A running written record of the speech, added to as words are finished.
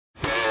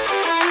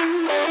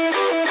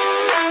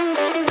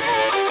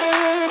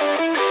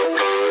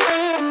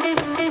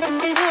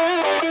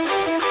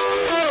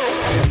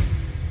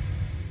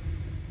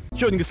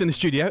Joining us in the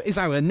studio is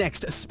our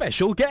next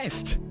special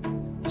guest.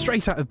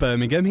 Straight out of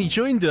Birmingham, he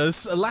joined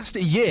us last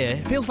year.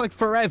 Feels like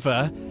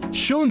forever.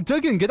 Sean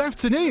Duggan, good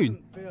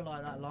afternoon. Doesn't feel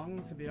like that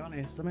long, to be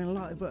honest. I mean, a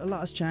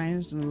lot has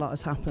changed and a lot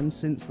has happened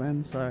since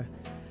then. So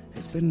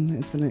it's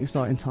been an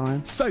exciting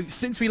time. So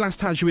since we last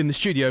had you in the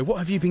studio, what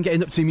have you been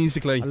getting up to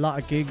musically? A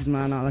lot of gigs,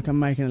 man. Like, I'm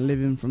making a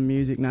living from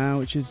music now,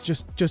 which is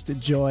just a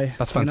joy.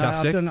 That's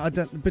fantastic. You know, I've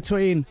done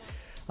between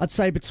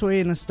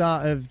the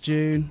start of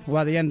June,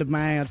 well, the end of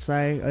May, I'd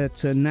say,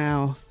 to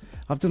now,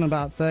 I've done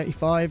about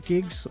 35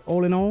 gigs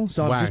all in all.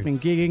 So I've just been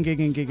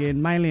gigging,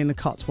 mainly in the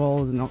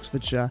Cotswolds and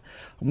Oxfordshire.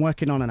 I'm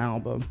working on an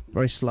album,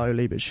 very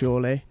slowly but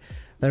surely.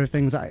 There are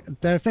things that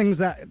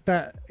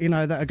you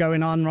know that are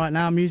going on right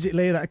now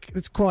musically. That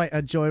it's quite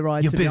a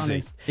joyride. You're to busy. Be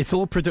honest. It's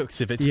all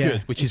productive. It's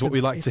good, which is what we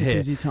like to hear.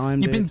 It's a busy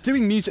time. You've been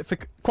doing music for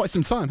quite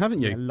some time,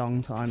 haven't you? Yeah, a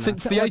long time.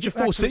 Since the age of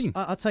 14.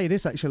 I'll tell you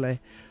this actually.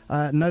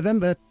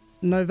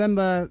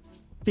 November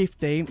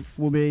 15th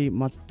will be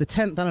the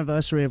 10th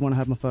anniversary of when I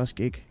had my first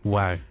gig.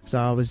 Wow.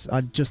 So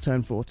I just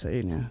turned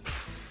 14. Yeah.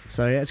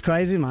 So yeah, it's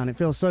crazy, man. It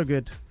feels so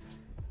good.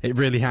 It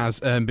really has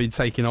been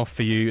taking off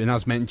for you, and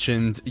as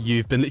mentioned,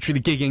 you've been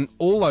literally gigging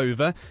all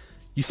over.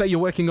 You say you're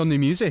working on new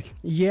music?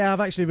 Yeah,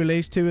 I've actually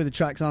released 2 of the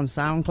tracks on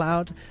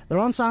SoundCloud. They're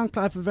on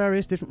SoundCloud for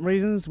various different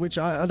reasons, which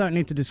I don't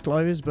need to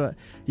disclose, but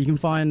you can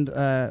find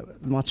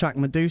my track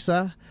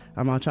Medusa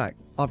and my track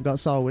I've Got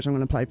Soul, which I'm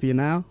going to play for you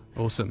now.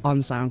 Awesome. On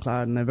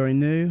SoundCloud, and they're very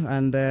new,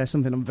 and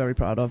something I'm very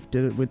proud of.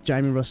 Did it with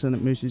Jamie Russon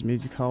at Moose's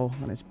Music Hole,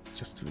 and it's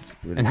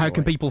really And how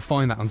can people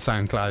find that on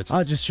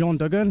SoundCloud? Just Sean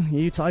Duggan.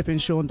 You type in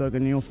Sean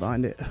Duggan, you'll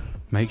find it.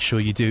 Make sure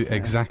you do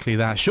exactly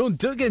that. Sean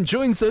Duggan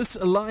joins us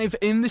live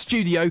in the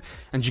studio,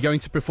 and you're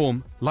going to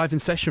perform live in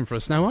session for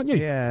us now, aren't you?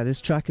 Yeah,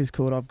 this track is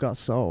called I've Got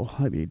Soul.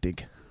 Hope you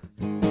dig.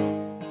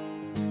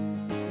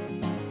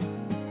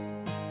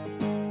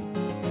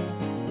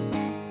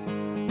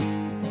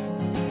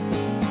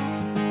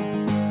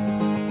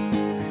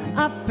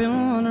 I've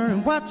been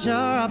wondering what you're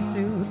up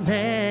to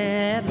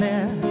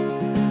lately.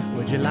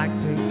 Would you like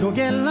to go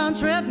get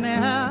lunch with me?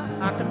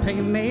 I could pay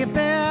you maybe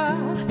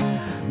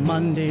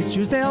Monday,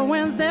 Tuesday,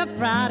 Wednesday,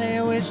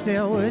 Friday. Which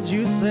day would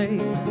you say?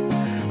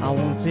 I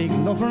won't take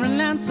no for an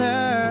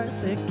answer,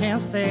 so you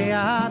can't stay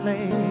out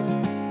late.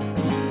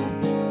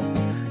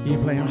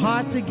 You're playing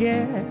hard to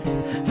get.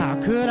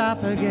 How could I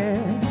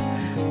forget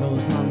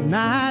those long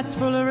nights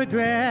full of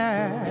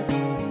regret?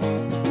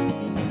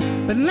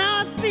 But now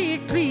I see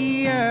it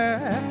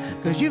clear,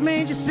 'cause you've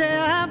made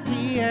yourself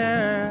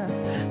clear,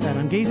 that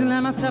I'm gazing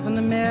at myself in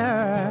the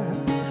mirror.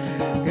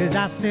 'Cause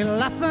I still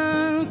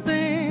often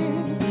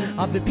think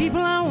of the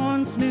people I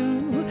once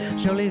knew.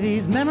 Surely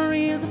these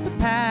memories of the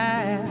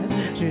past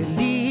should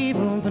leave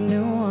room for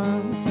new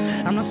ones.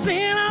 I'm not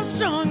saying I'm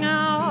strung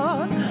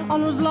out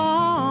on those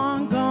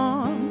long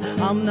gone.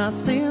 I'm not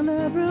saying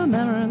that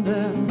remembering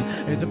them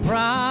is a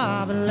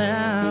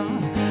problem.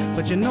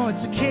 But you know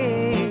it's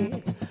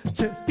okay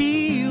to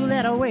feel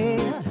that way,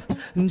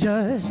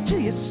 just to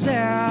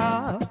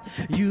yourself.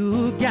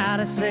 You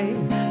gotta say,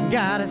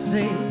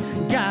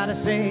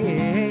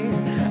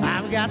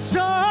 I've got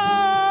soul.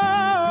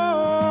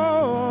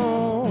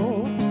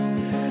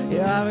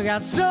 Yeah, I've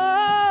got soul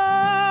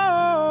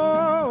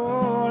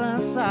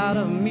inside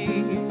of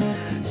me.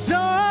 Soul,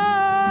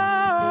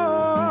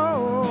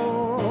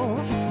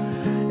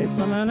 it's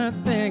something to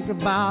think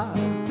about.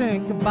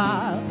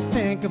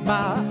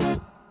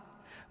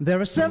 There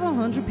are several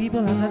hundred people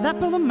out there that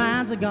fill their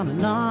minds are gonna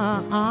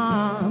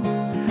numb,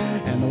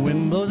 and the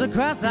wind blows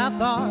across our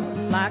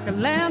thoughts like a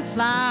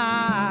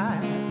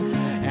landslide.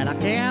 And I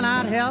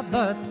cannot help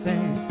but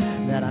think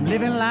that I'm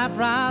living life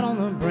right on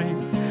the brink,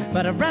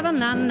 but I'd rather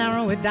not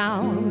narrow it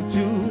down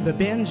to the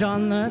binge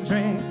on the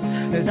drink.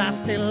 'Cause I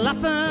still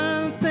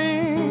often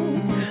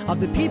think of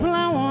the people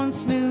I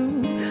once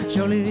knew.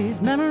 Surely these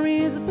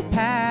memories of the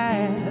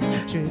past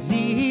should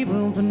leave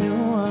room for new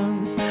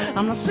ones.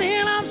 I'm not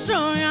saying I'm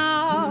strung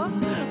out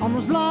on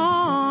those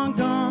long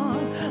gone.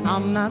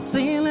 I'm not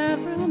saying that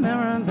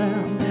remembering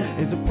them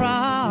is a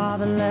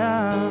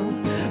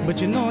problem. But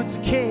you know it's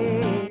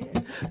okay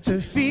to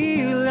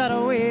feel that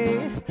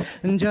way,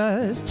 and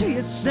just to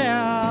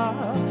yourself.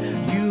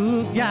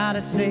 You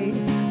gotta say,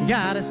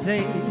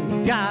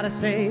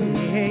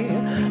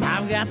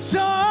 I've got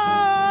soul.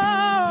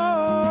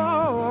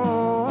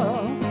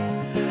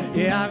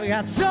 Yeah, I've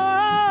got soul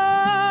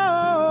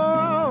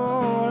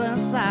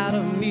inside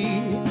of me.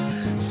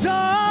 Soul,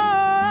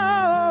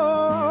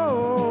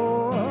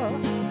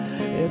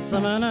 it's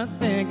something to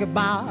think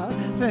about.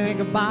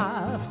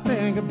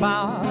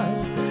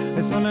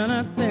 It's something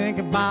to think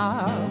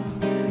about.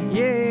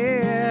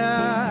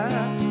 Yeah.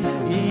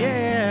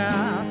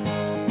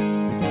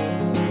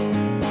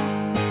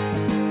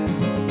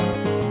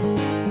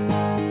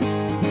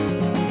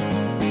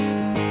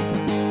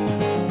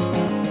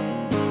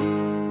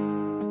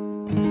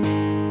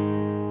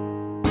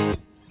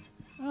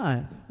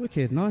 Alright,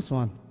 wicked, nice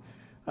one.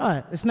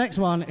 Alright, this next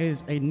one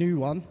is a new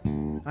one.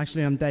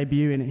 Actually, I'm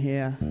debuting it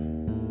here.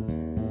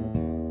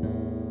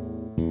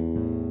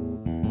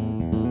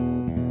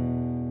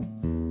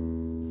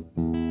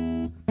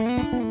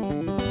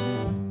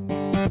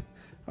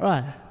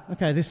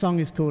 Okay, this song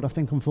is called I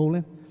Think I'm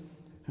Falling,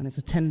 and it's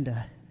a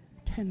tender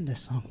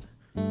song.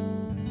 Let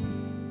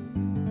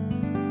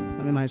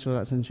me make sure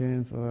that's in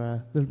tune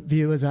for the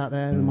viewers out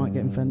there who might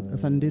get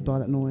offended by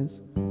that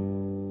noise.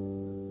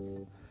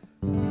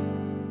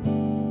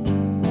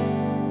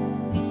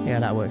 Yeah,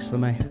 that works for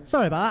me.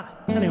 Sorry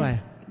about that. Anyway,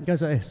 it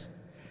goes like this.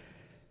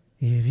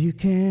 If you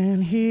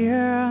can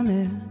hear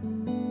me,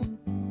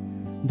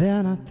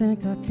 then I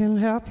think I can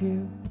help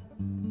you.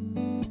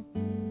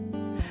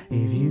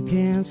 If you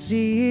can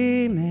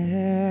see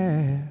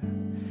me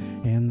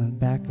in the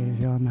back of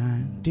your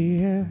mind,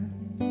 dear,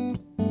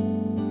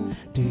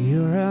 do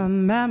you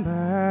remember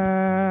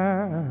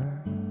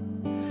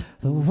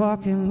the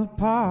walk in the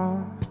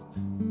park?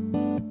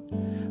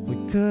 We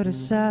could have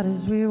sat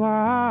as we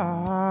watched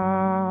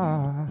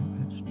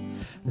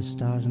the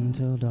stars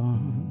until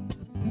dawn.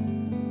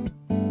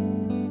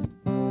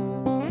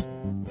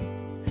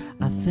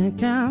 I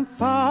think I'm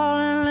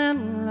falling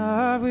in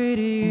love with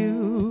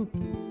you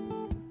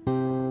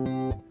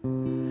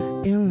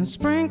in the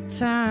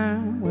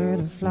springtime where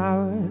the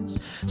flowers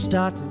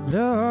start to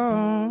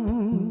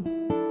bloom.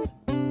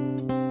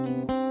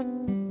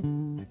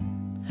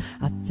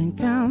 I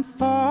think I'm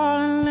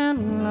falling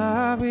in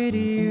love with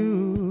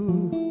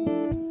you.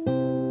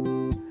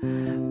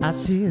 I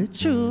see the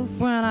truth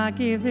when I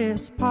give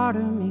this part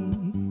of me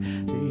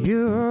to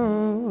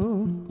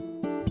you.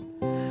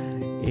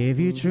 If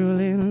you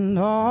truly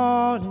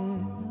know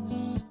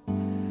this,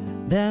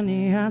 then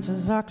the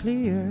answers are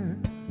clear.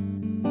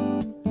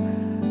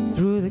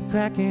 Through the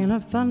cracking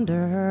of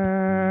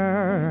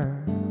thunder,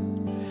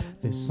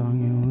 this song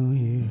you will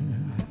hear.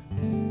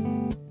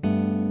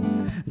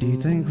 Do you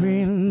think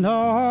we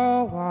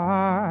know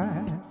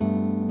what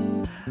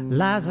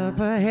lies up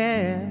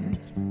ahead?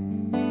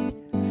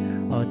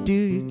 Or do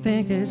you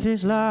think it's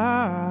his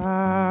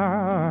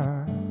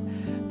love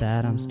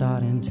that I'm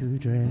starting to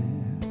dread?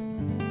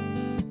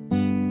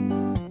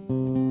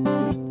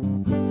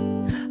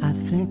 I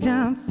think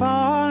I'm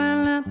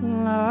falling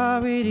in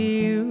love with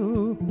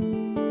you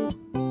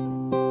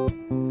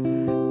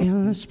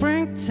in the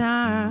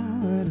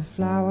springtime where the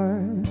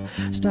flowers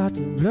start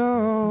to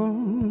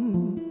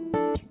bloom.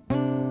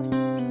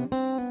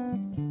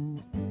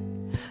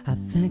 I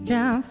think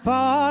I'm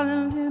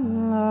falling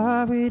in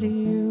love with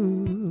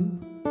you.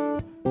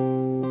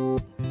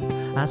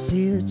 I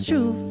see the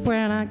truth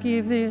when I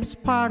give this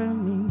part of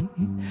me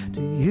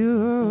to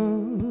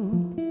you.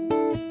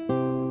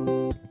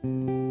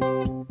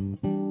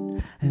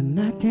 And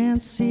I can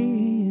see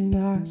you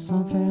got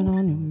something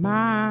on your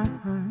mind,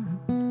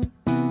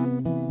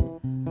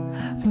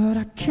 but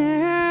I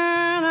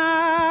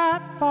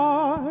cannot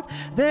afford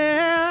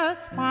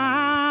this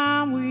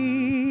wine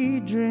we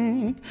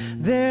drink,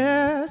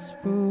 this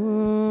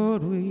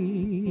food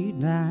we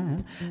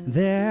dine,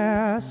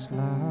 this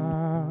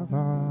love of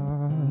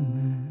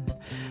mine.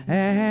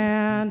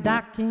 And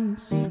I can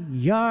see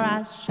your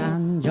eyes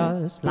shine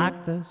just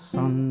like the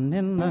sun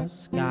in the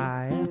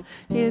sky. And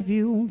if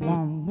you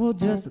want, we'll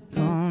just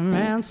come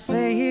and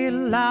say it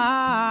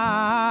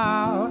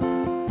loud.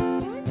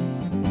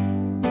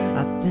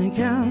 I think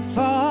I'm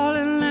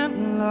falling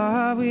in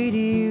love with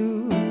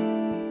you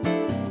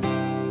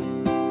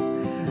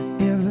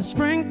in the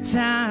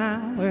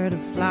springtime where the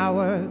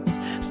flowers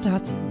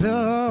start to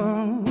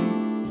bloom.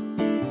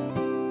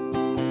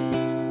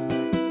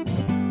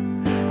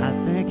 I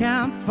think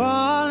I'm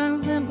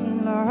falling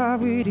in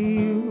love with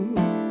you.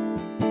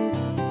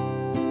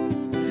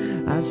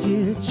 I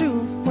see the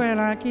truth when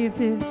I give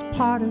this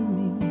part of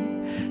me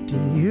to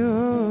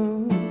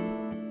you.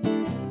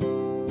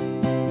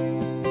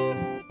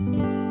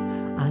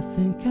 I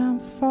think I'm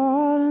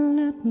falling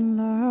in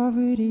love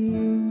with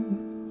you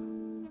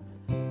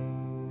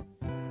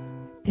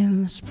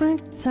in the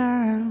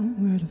springtime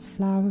where the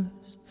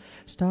flowers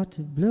start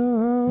to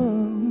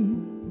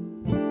bloom.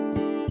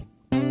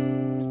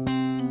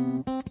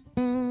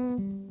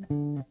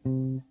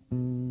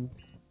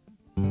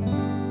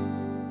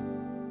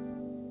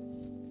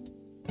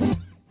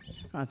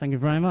 Right, thank you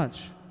very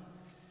much.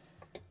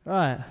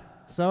 Right,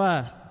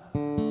 so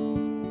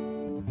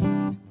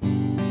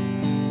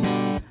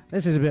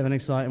this is a bit of an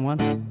exciting one.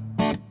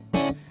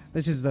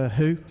 This is the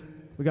Who.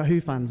 We got Who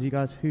fans. You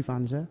guys Who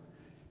fans, yeah?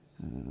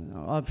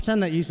 I'll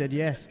pretend that you said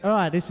yes. All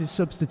right, this is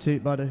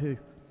Substitute by the Who.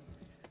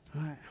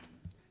 All right.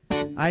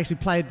 I actually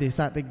played this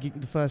at the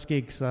first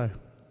gig, so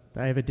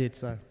they ever did.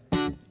 So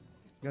it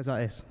goes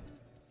like this.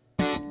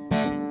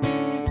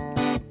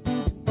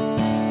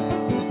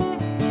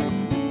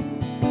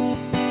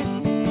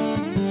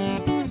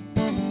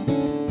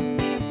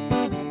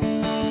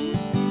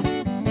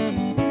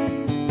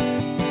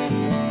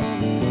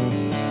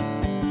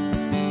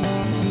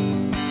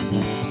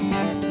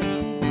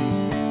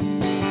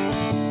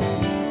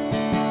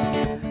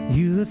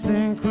 You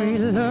think we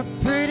look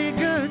pretty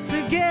good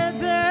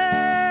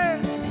together.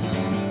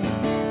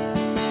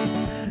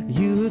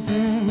 You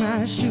think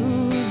my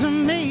shoes are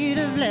made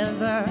of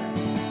leather.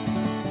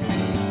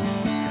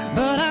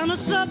 But I'm a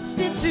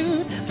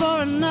substitute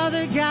for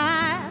another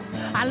guy.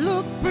 I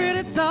look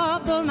pretty tall,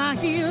 but my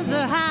heels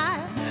are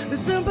high. The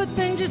simple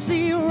things you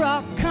see are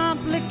all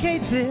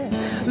complicated.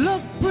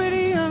 Look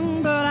pretty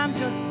young, but I'm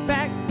just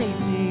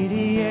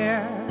backdated,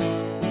 yeah.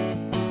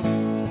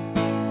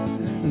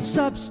 And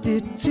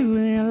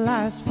substituting your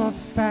lies for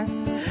fact,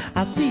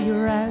 I see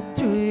you right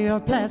through your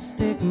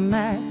plastic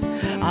mat.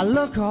 I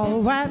look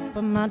all white,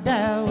 but my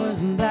dad was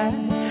black.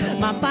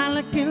 My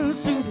fine-looking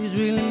suit is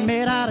really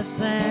made out of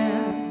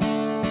sand.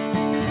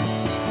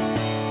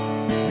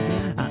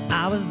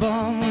 I was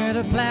born with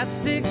a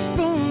plastic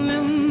spoon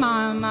in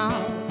my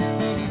mouth.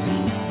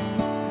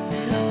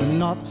 The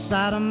north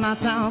side of my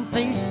town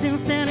faced in,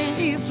 standing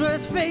east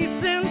was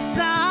facing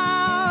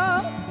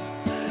south.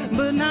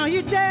 But now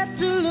you dare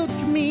to look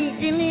me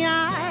in the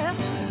eye.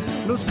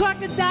 Those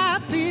crocodile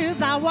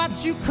tears, I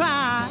watch you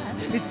cry.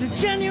 It's a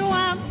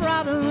genuine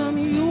problem,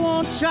 you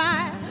won't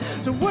try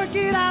to work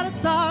it out,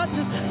 it's hard,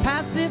 just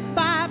pass it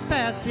by,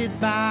 pass it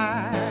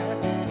by.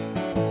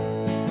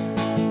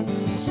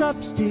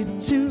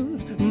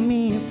 Substitute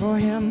me for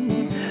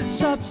him,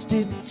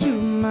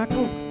 substitute my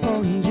coat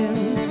for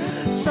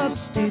gin,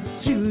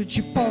 substitute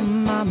you for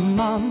my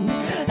mom,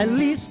 at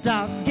least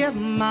I'll get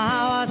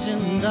my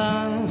washing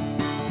done.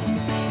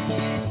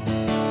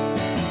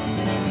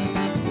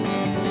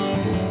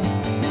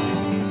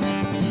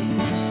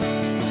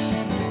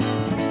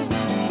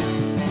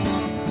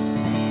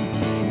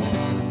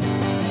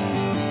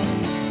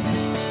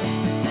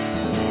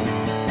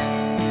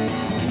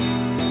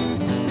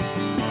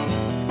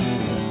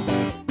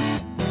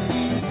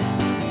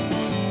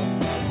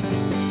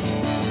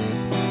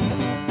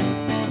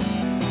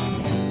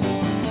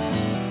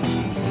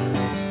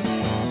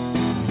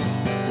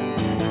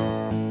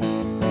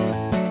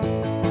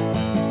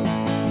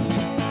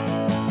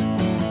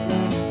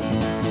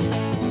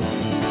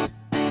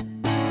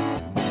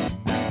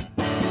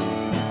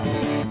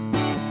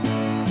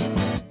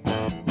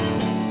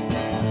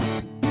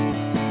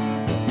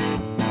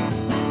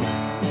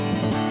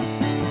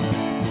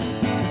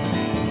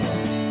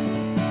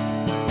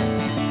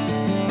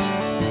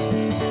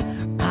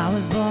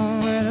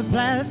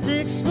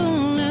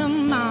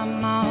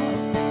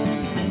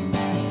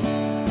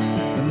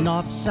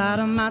 Side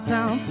of my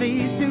town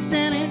faced in,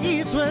 standing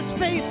east was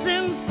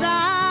facing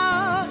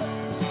south.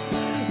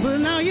 But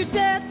now you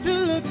dare to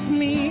look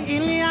me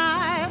in the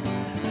eye.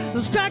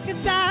 Those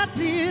crocodile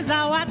tears,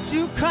 I watch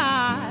you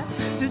cry.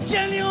 It's a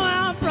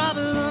genuine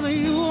problem,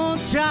 you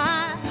won't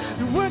try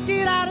to work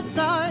it out, it's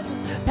hard,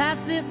 just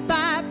pass it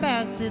by,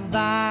 pass it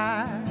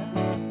by.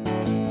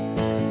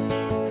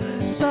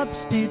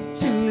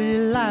 Substitute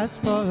your lies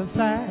for a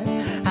fact,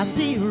 I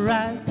see you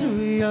right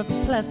through your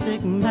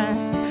plastic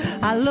mat.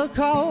 I look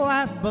all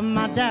white, but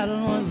my dad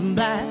was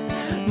black.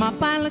 My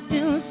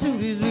fine-looking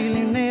suit is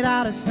really made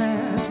out of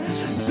sand.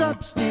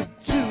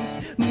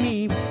 Substitute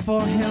me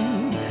for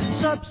him,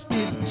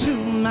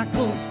 substitute my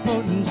coat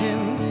for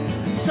gin,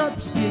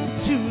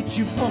 substitute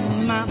you for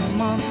my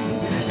mom,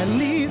 at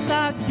least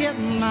I get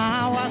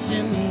my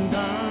washing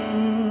done.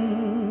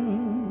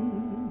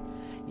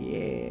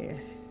 Yeah.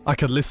 I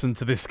could listen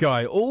to this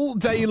guy all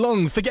day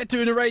long. Forget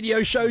doing a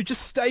radio show,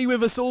 just stay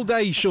with us all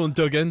day, Sean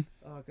Duggan.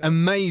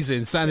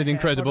 Amazing, sounded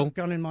incredible. I've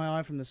gone in my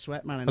eye from the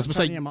sweat, man. And I was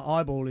going to say, my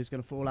eyeball is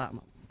going to fall out.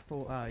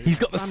 He's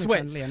got the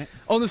sweat.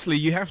 Honestly,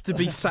 you have to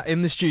be sat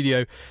in the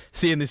studio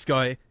seeing this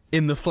guy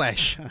in the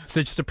flesh.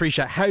 So just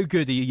appreciate how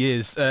good he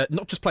is,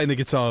 not just playing the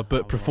guitar,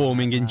 but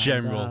performing in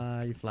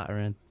general. You're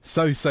flattering.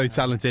 So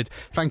talented.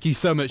 Thank you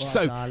so much.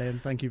 Well, darling,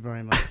 thank you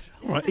very much.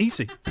 All right,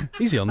 easy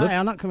on them. Hey,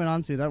 I'm not coming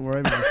on to you, don't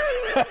worry, man.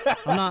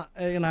 I'm not,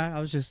 I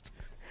was just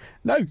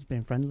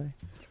being friendly.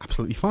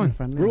 Absolutely fine.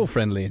 We're all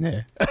friendly in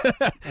here.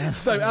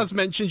 So, as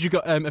mentioned, you've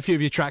got a few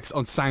of your tracks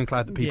on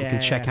SoundCloud that people can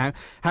check out.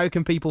 How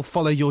can people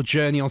follow your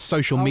journey on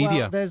social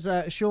media? Well,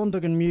 there's Sean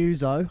Duggan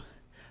Muso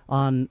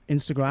on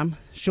Instagram,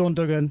 Sean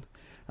Duggan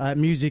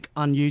Music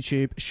on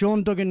YouTube,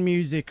 Sean Duggan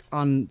Music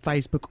on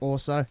Facebook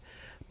also.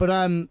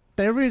 But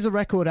there is a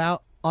record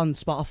out on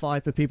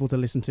Spotify for people to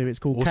listen to. It's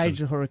called Cage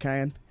the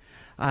Hurricane.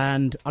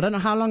 And I don't know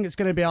how long it's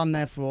going to be on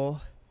there for,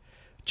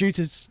 due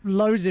to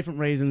loads of different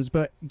reasons,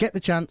 but get the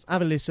chance,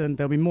 have a listen.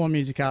 There'll be more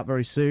music out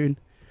very soon.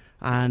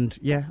 And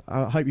yeah,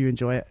 I hope you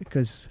enjoy it,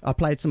 because I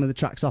played some of the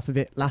tracks off of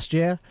it last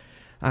year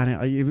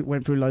and it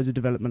went through loads of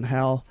development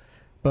hell,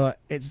 but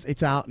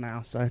it's out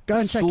now, so go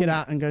and check it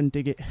out and go and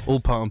dig it. All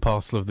part and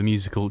parcel of the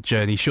musical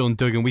journey. Sean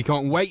Duggan, we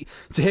can't wait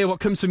to hear what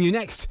comes from you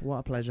next. What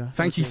a pleasure.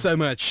 Thank you so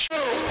much.